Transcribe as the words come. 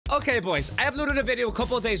Okay, boys, I uploaded a video a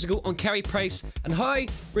couple of days ago on Carey Price and how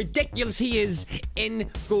ridiculous he is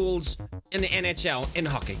in goals in the NHL in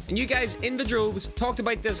hockey. And you guys in the droves talked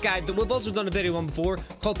about this guy that we've also done a video on before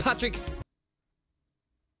called Patrick.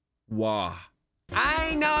 Wow.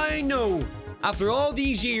 I now know, after all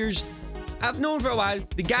these years, I've known for a while,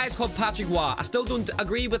 the guy's called Patrick Waugh. I still don't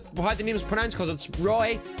agree with how the name is pronounced because it's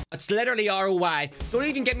Roy. It's literally R-O-Y. Don't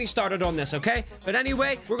even get me started on this, okay? But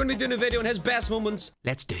anyway, we're going to be doing a video on his best moments.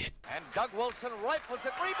 Let's do it. And Doug Wilson rifles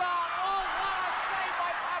it. Rebound. Oh, what a save by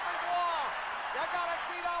Patrick Waugh. You gotta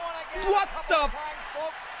see that one again. What the times,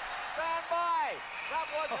 folks. Stand by. That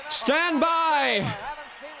was an Stand by. I haven't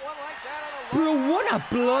seen one like that in a Bro, while. what a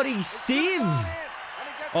bloody save.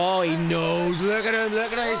 Oh, he knows. Look at him.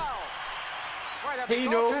 Look at him. He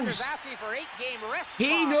knows.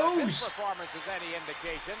 He knows.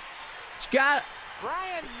 Got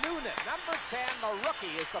Brian Noonan, number 10, the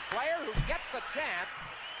rookie, is the player who gets the chance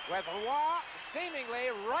with Waugh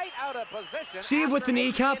seemingly right out of position. save with the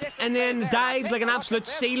kneecap and then dives like an absolute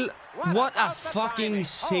seal. What a fucking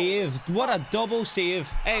save. What a double save.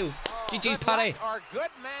 Hey, GG's Paddy.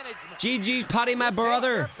 GG's Paddy, my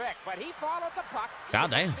brother.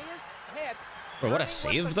 God damn. Bro, what a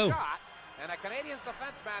save though. And a Canadian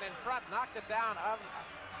defenseman in front knocked it down a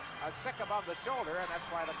stick above the shoulder, and that's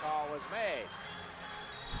why the call was made.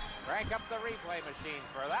 Crank up the replay machine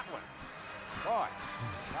for that one. Boy,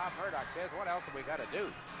 Tom Murdoch says, what else have we got to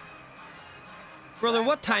do? Brother,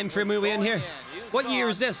 what time frame are we in here? What year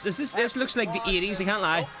is this? This looks like the 80s, I can't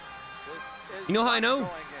lie. You know how I know?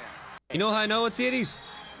 You know how I know it's the 80s?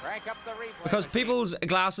 Because people's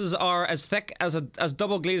glasses are as thick as a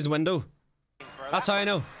double glazed window. That's how I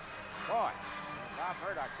know.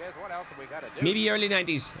 Maybe early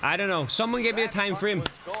 90s. I don't know. Someone give me a time frame.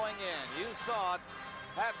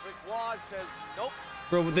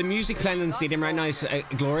 Bro, the music playing in the stadium right now is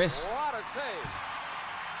glorious.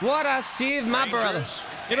 What a save, my brother.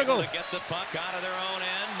 Here we go. Get the puck out of their own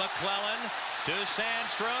end. McClellan to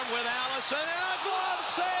Sandstrom with Allison and a glove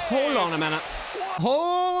save. Hold on a minute.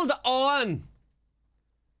 Hold on.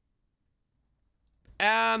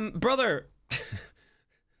 Brother.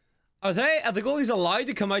 Are the goalies allowed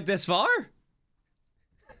to come out this far?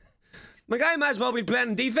 My guy might as well be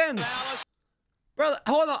playing defense. Brother,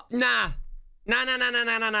 hold on. Nah.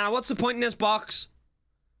 Nah. What's the point in this box?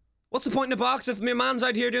 What's the point in the box if my man's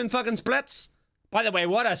out here doing fucking splits? By the way,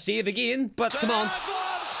 what a save again, but come on.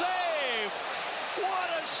 Glove save. What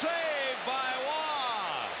a save by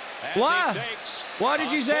Waugh. What? What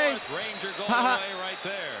did you say? Ranger goal away right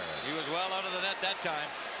there. He was well out of the net that time.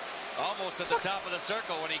 Almost at the top of the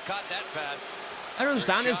circle when he caught that pass. I don't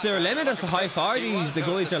understand. Is there a limit as to how far the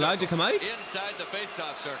goalies are allowed to come out? Inside the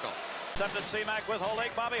face-off circle. Tempted C-Mac with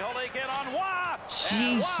Holik. Bobby Holik in on Waugh.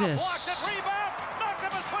 Jesus.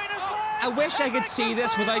 I wish I could see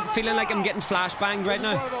this without feeling like I'm getting flashbanged right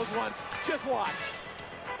now. Just watch.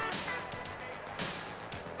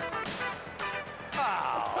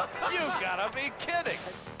 Oh, you gotta be kidding.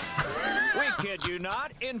 We kid you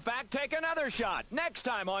not. In fact, take another shot. Next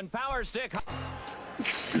time on Power Stick.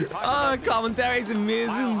 Oh, commentary's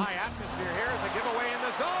amazing. High atmosphere here as a giveaway in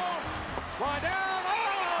the zone. Fly down.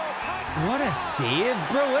 Oh, what a save,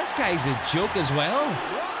 bro. This guy's a joke as well.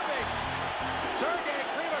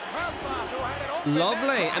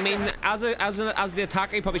 Lovely. I mean, as the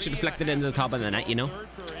attacker, he probably should have flicked it into the top of the net, you know.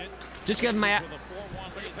 Just give him my. Look at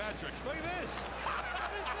this.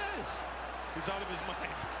 What is this? He's out of his mind.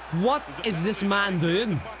 What is this man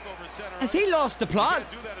doing? Has he lost the plot?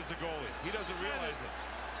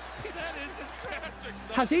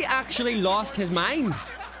 Has he actually lost his mind? And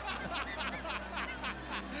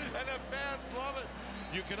the fans love it.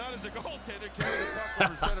 You cannot, as a goaltender, carry the puck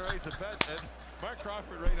over center ice and bet. And Mark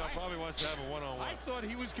Crawford right now probably wants to have a one-on-one. I thought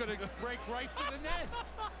he was going to break right for the net.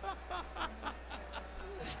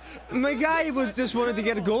 My guy was just wanted to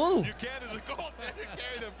get a goal. You can't, as a goaltender,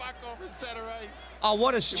 carry the puck over center ice. Oh,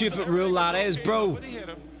 what a stupid rule that is, bro.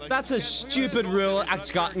 That's a stupid rule.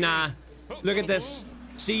 Scott, nah. Look at this.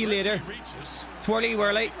 See you later. Twirly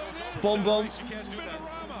whirly. Boom boom.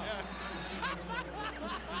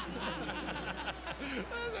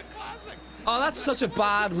 Oh, that's such a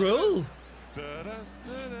bad rule.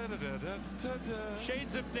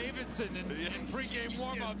 Shades of Davidson in pregame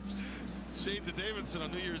warm-ups. Shades of Davidson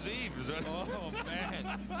on New Year's Eve. Is that? Oh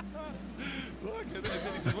man! Look, and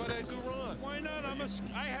then he said, "What did I do wrong?" Why not?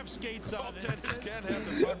 I have skates on.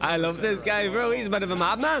 I love this guy, bro. He's a bit of a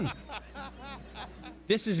madman.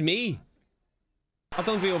 This is me. Oh,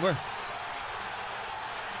 don't be over.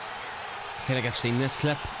 I feel like I've seen this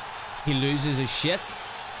clip. He loses his shit.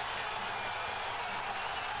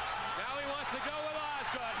 Now he wants to go with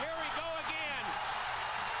Osgood. Here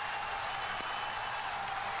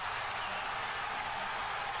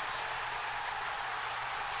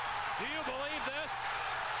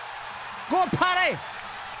Oh, Paddy!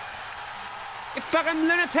 You fucking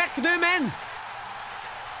lunatic, do men!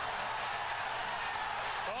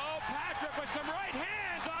 Oh, Patrick with some right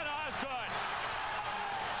hands on Osgood.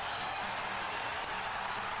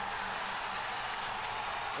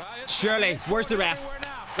 Surely, where's the ref?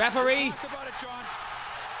 Referee!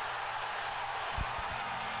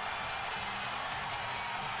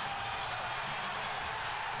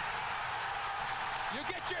 You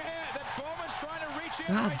get your head. That Bowman's trying to reach in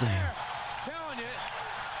God right damn. there. Telling you.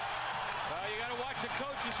 Well, you got to watch the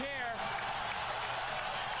coaches here.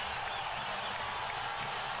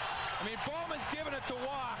 I mean, Bowman's giving it to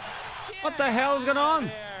Waugh. What the hell's going on?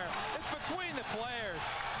 There. It's between the players.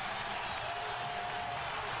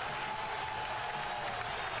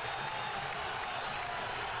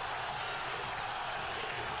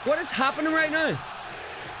 What is happening right now? Yeah,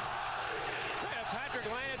 Patrick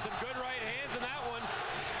landed some good right hands in that one.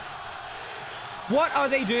 What are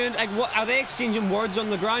they doing? Like, what are they exchanging words on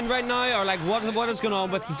the ground right now, or like what is going on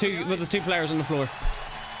with the two players on the floor?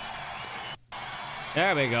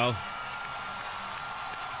 There we go.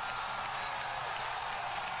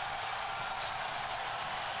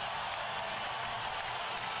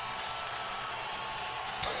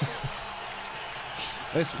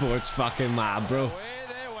 This sport's fucking mad, bro.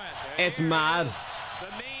 It's mad.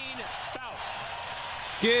 The main bout.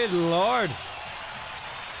 Good lord.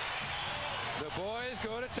 The boys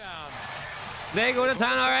go to town. They go to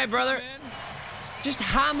town, alright, brother. Just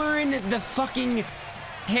hammering the fucking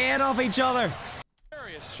head off each other.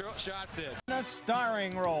 Various shots in. A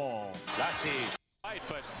starring role. Lassie. Right,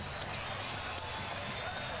 but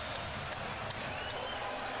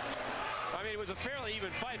I mean, it was a fairly even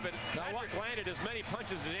fight, but Patrick landed as many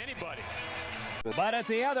punches as anybody. But at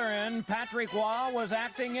the other end, Patrick Waugh was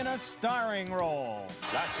acting in a starring role.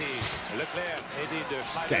 Lassie, Leclerc, aidé de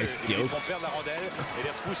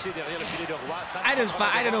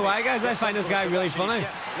I don't know why, guys. I find this guy really funny.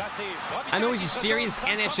 I know he's a serious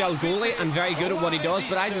NHL goalie and very good at what he does,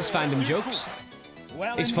 but I just find him jokes.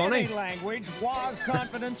 Well, He's in funny. Kenny language, Waugh's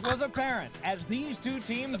confidence was apparent as these two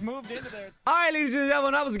teams moved into their... Alright, ladies and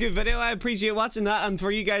gentlemen, that was a good video. I appreciate watching that, and for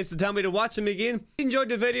you guys to tell me to watch them again. If you enjoyed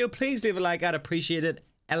the video, please leave a like. I'd appreciate it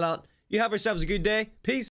a lot. You have yourselves a good day. Peace.